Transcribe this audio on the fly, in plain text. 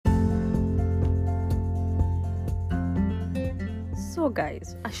So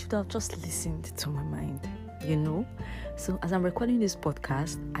guys, I should have just listened to my mind, So as I'm recording this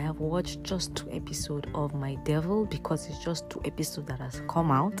podcast, I have watched just 2 episodes of My Devil because it's just 2 episodes that has come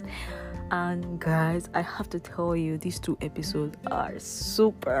out. And guys, I have to tell you, these 2 episodes are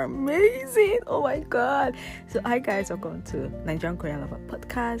super amazing. Oh my god. So hi guys, welcome to Nigerian Korean Lover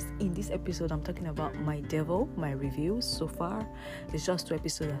Podcast. In this episode, I'm talking about My Devil, my reviews so far. It's just 2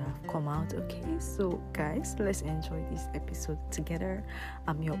 episodes that have come out. Okay, so guys, let's enjoy this episode together.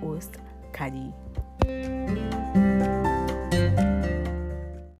 I'm your host, Kadi.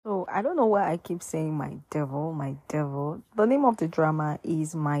 So I don't know why I keep saying my devil. The name of the drama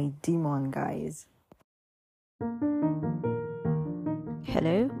is My Demon, guys.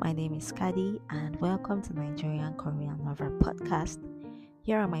 Hello, my name is Kadi and welcome to Nigerian Korean Lover Podcast.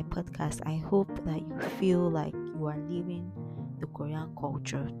 Here on my podcast, I hope that you feel like you are living the Korean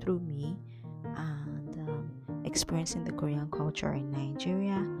culture through me and experiencing the Korean culture in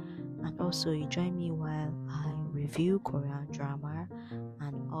Nigeria. And also you join me while I review Korean drama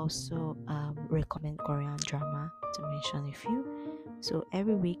and also recommend Korean drama, to mention a few. So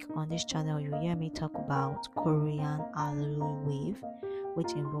every week on this channel, you hear me talk about Korean Halloween wave,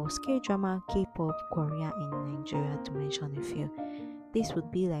 which involves K-drama, K-pop, Korea in Nigeria, to mention a few. This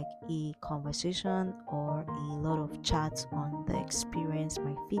would be like a conversation or a lot of chats on the experience,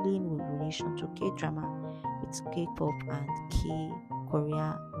 my feeling with relation to K-drama, with K-pop and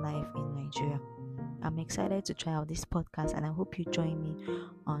K-Korea life in Nigeria. I'm excited to try out this podcast and I hope you join me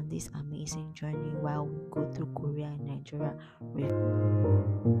on this amazing journey while we go through Korea and Nigeria.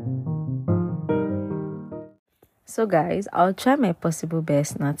 So guys, I'll try my possible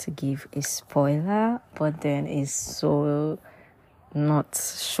best not to give a spoiler, but then it's so not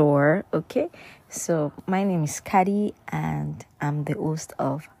sure. Okay, so my name is Kadi and I'm the host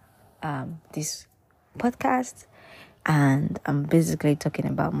of this podcast, and I'm basically talking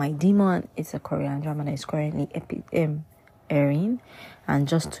about My Demon. It's a Korean drama that is currently airing, and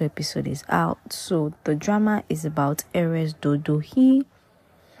just 2 episodes is out. So the drama is about Heiress Do-do-hee.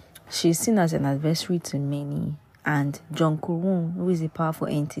 She's seen as an adversary to many, and Jung Koo-woon, who is a powerful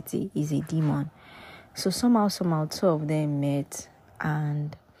entity, is a demon. So somehow 2 of them met,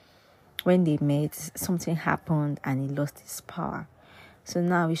 and when they met, something happened and he lost his power. So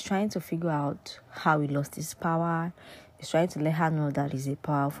now he's trying to figure out how he lost his power. He's trying to let her know that he's a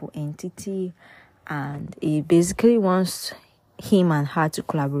powerful entity, and he basically wants him and her to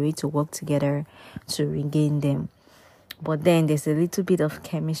collaborate, to work together to regain them. But then there's a little bit of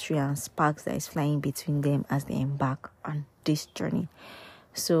chemistry and sparks that is flying between them as they embark on this journey.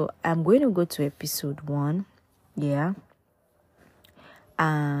 So I'm going to go to episode 1. Yeah.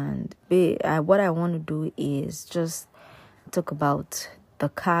 And what I want to do is just talk about the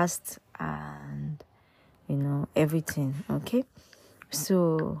cast and everything. Okay.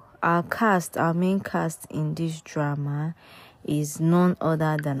 So our main cast in this drama is none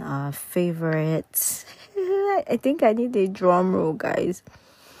other than our favorite. I think I need a drum roll, guys.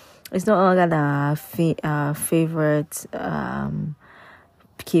 It's not other than our favorite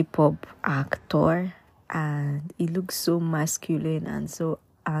K-pop actor, and he looks so masculine and so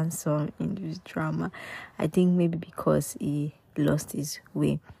handsome in this drama. I think maybe because he lost his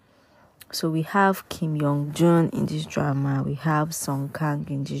way. So we have Kim Young-jun in this drama. We have Song Kang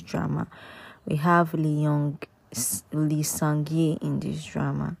in this drama. We have Lee Sung-gi in this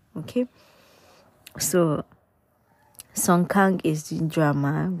drama. Okay. So Song Kang is the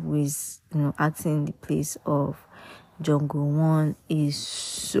drama who is acting in the place of Jung Koo-won. Is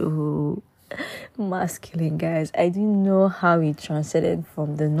so masculine, guys. I didn't know how he translated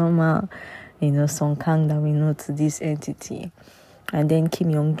from the normal Song Kang that we know to this entity. And then Kim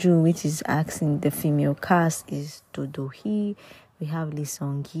Young-joo, which is acting the female cast, is Do-do-hee. We have Lee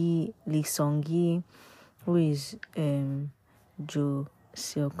Sung-gi, who is Jo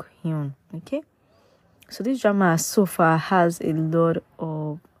Seok-hyun. Okay. So this drama so far has a lot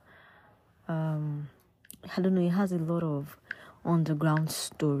of it has a lot of underground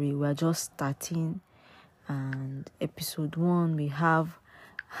story. We're just starting, and episode 1 we have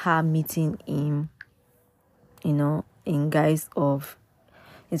her meeting him, in guise of,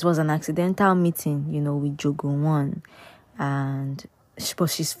 it was an accidental meeting, with Jo Goo-won, but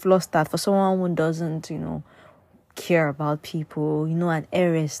she's flustered. For someone who doesn't, care about people, at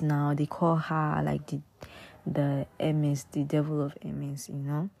Heiress now, they call her like the MS, the devil of MS,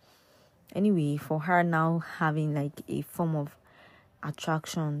 Anyway, for her now having like a form of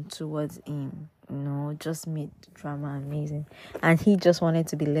attraction towards him, just made the drama amazing. And he just wanted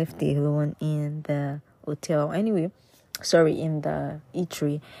to be left alone in the hotel. In the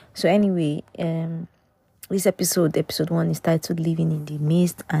eatery. So anyway, This episode 1, is titled Living in the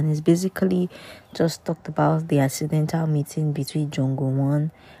Mist, and it's basically just talked about the accidental meeting between Jongo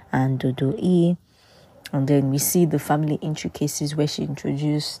 1 and Dodo E. And then we see the family intricacies where she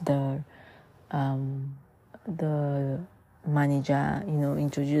introduced the manager,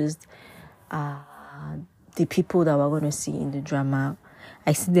 introduced the people that we're going to see in the drama.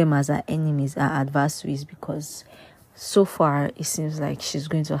 I see them as our enemies, our adversaries, because so far it seems like she's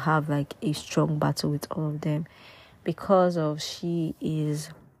going to have like a strong battle with all of them, because of she is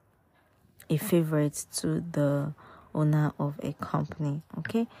a favorite to the owner of a company.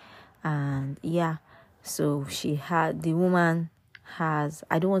 Okay. And yeah, so the woman has,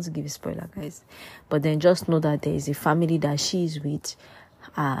 I don't want to give a spoiler, guys, but then just know that there is a family that she is with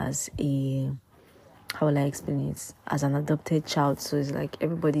as how will I explain it, as an adopted child. So it's like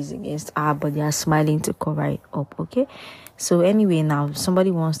everybody's against her, but they are smiling to cover it up. Okay. So anyway, now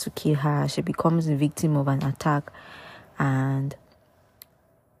somebody wants to kill her. She becomes the victim of an attack, and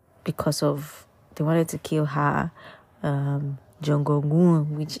because of they wanted to kill her, Jongong,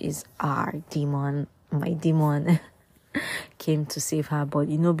 which is our demon, my demon, came to save her. But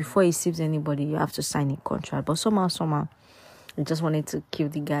before he saves anybody, you have to sign a contract. But somehow he just wanted to kill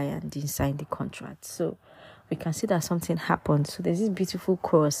the guy and didn't sign the contract. So we can see that something happened. So there's this beautiful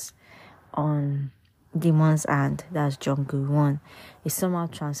cross on Demon's hand, that's Jonggu 1. It's somehow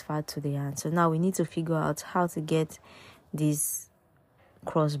transferred to the hand. So now we need to figure out how to get this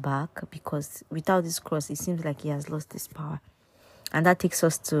cross back, because without this cross, it seems like he has lost his power. And that takes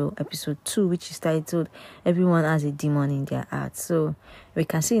us to episode 2, which is titled Everyone Has a Demon in Their Heart. So we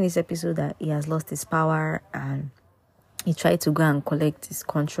can see in this episode that he has lost his power, and he tried to go and collect his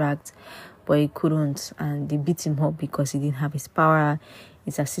contract, but he couldn't, and they beat him up because he didn't have his power.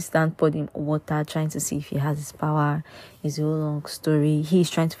 His assistant poured him water, trying to see if he has his power. It's a whole long story.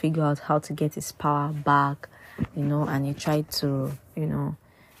 He's trying to figure out how to get his power back, and he tried to,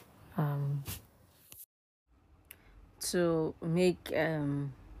 to make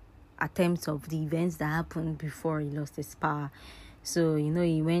attempts of the events that happened before he lost his power. So,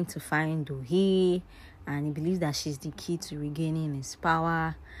 he went to find Dohee, and he believes that she's the key to regaining his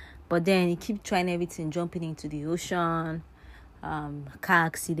power. But then he keeps trying everything, jumping into the ocean, car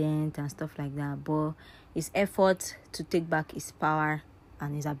accident and stuff like that. But his effort to take back his power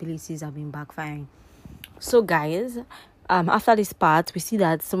and his abilities have been backfiring. So guys, after this part, we see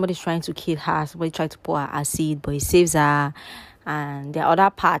that somebody's trying to kill her. Somebody tried to pour her acid, but he saves her. And there are other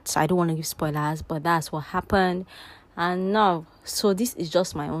parts. I don't want to give spoilers, but that's what happened. And now, so this is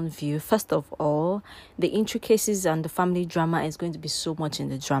just my own view. First of all, the intricacies and the family drama is going to be so much in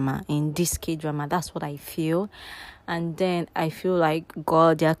the drama, in this K-drama. That's what I feel. And then I feel like,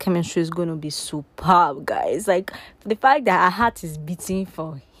 God, their chemistry is going to be superb, guys. Like, the fact that her heart is beating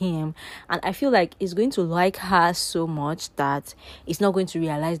for him, and I feel like he's going to like her so much that he's not going to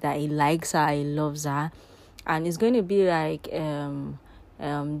realize that he likes her, he loves her. And it's going to be like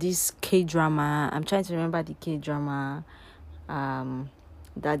this K-drama. I'm trying to remember the K-drama.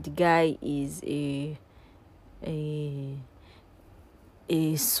 That the guy is a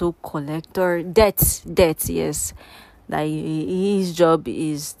soul collector. Debt, yes. Like his job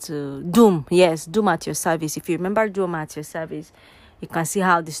is to doom at your service. If you remember Doom at Your Service, you can see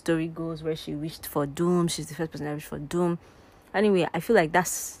how the story goes, where she wished for doom. She's the first person that wished for doom. Anyway, I feel like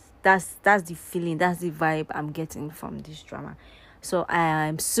that's the feeling, that's the vibe I'm getting from this drama. So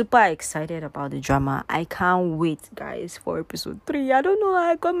I'm super excited about the drama. I can't wait, guys, for episode 3. I don't know how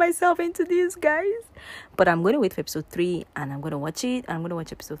I got myself into this, guys, but I'm going to wait for episode 3, and I'm going to watch it. I'm going to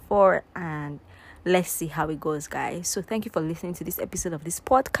watch episode 4, and let's see how it goes, guys. So thank you for listening to this episode of this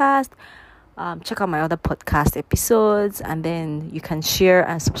podcast. Check out my other podcast episodes, and then you can share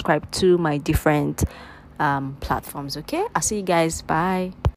and subscribe to my different platforms. Okay, I'll see you guys. Bye.